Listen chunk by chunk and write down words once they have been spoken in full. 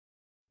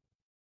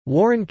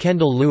Warren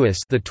Kendall Lewis,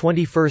 the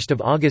 21st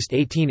of August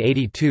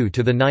 1882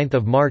 to the 9th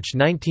of March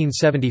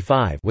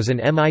 1975, was an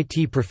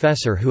MIT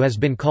professor who has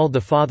been called the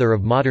father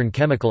of modern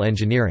chemical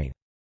engineering.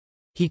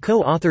 He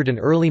co-authored an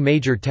early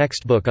major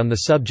textbook on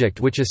the subject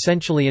which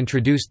essentially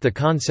introduced the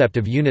concept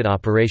of unit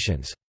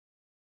operations.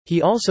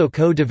 He also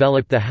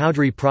co-developed the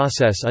Howdry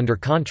process under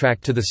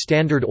contract to the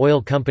Standard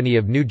Oil Company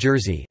of New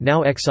Jersey,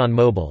 now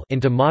ExxonMobil,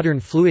 into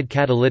modern fluid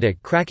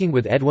catalytic cracking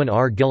with Edwin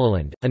R.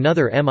 Gilliland,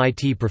 another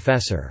MIT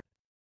professor.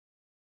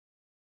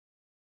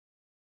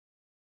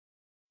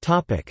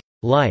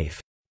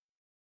 Life.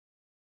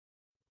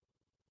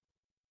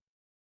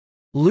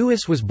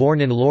 Lewis was born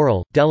in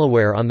Laurel,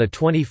 Delaware on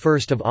 21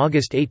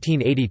 August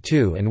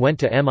 1882 and went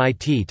to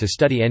MIT to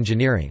study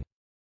engineering.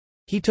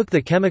 He took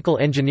the chemical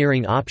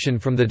engineering option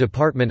from the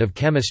Department of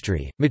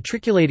Chemistry,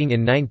 matriculating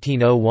in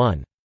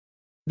 1901.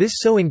 This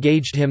so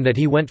engaged him that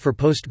he went for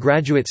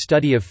postgraduate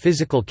study of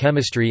physical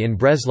chemistry in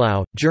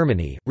Breslau,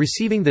 Germany,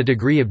 receiving the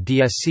degree of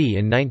DSc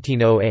in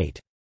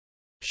 1908.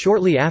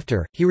 Shortly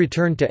after, he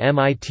returned to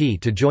MIT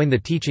to join the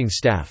teaching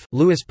staff.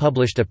 Lewis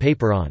published a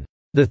paper on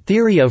the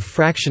theory of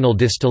fractional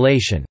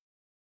distillation,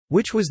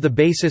 which was the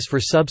basis for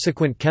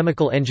subsequent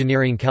chemical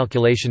engineering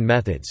calculation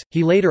methods.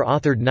 He later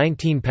authored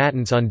 19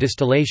 patents on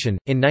distillation.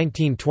 In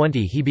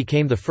 1920, he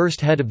became the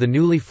first head of the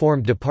newly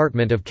formed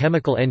Department of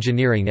Chemical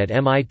Engineering at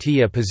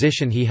MIT, a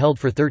position he held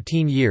for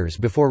 13 years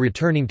before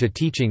returning to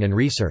teaching and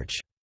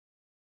research.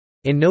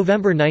 In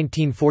November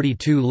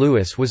 1942,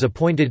 Lewis was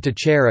appointed to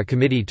chair a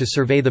committee to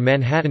survey the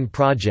Manhattan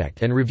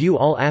Project and review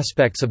all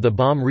aspects of the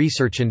bomb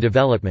research and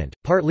development,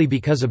 partly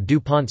because of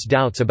DuPont's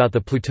doubts about the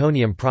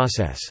plutonium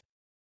process.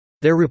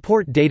 Their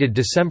report dated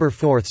December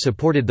 4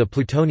 supported the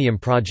plutonium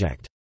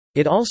project.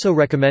 It also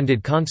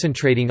recommended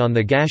concentrating on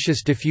the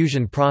gaseous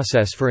diffusion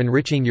process for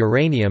enriching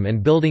uranium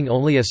and building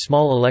only a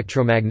small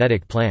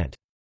electromagnetic plant.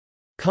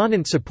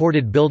 Conant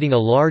supported building a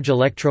large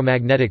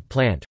electromagnetic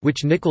plant,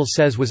 which Nichols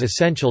says was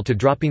essential to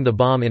dropping the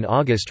bomb in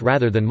August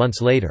rather than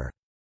months later.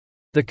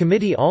 The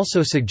committee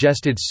also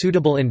suggested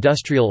suitable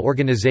industrial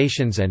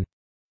organizations and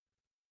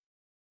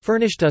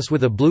furnished us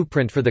with a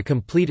blueprint for the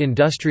complete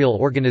industrial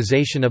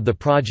organization of the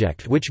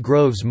project, which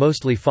Groves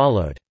mostly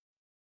followed,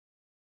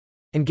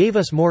 and gave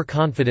us more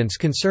confidence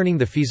concerning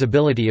the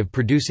feasibility of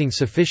producing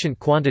sufficient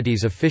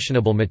quantities of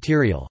fissionable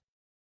material.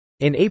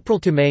 In April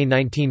to May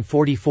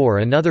 1944,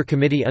 another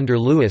committee under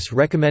Lewis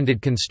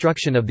recommended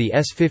construction of the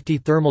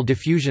S-50 thermal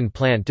diffusion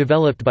plant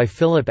developed by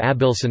Philip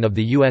Abelson of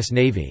the U.S.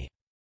 Navy.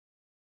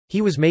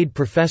 He was made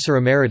professor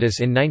emeritus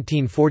in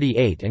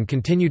 1948 and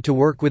continued to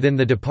work within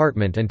the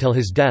department until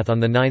his death on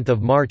 9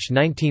 March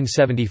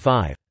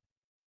 1975.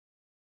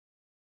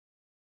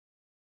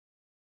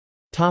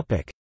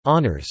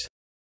 Honors.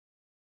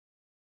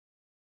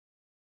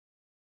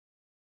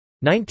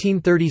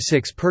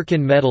 1936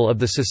 Perkin Medal of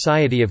the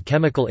Society of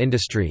Chemical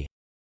Industry,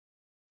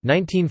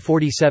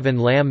 1947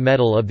 Lamb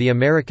Medal of the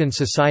American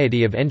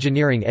Society of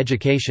Engineering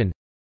Education,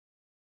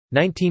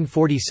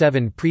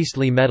 1947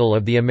 Priestley Medal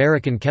of the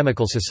American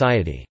Chemical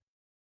Society.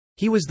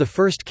 He was the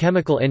first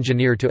chemical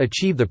engineer to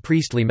achieve the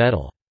Priestley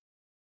Medal.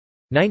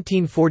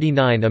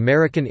 1949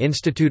 American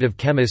Institute of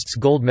Chemists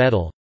Gold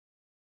Medal,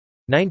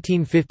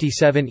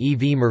 1957 E.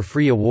 V.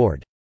 Murphree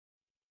Award.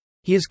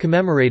 He is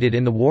commemorated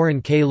in the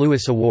Warren K.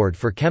 Lewis Award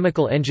for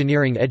Chemical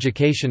Engineering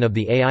Education of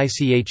the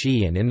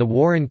AICHE and in the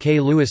Warren K.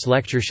 Lewis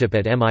Lectureship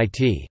at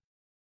MIT.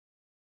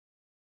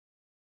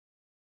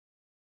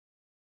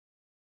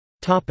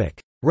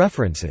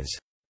 References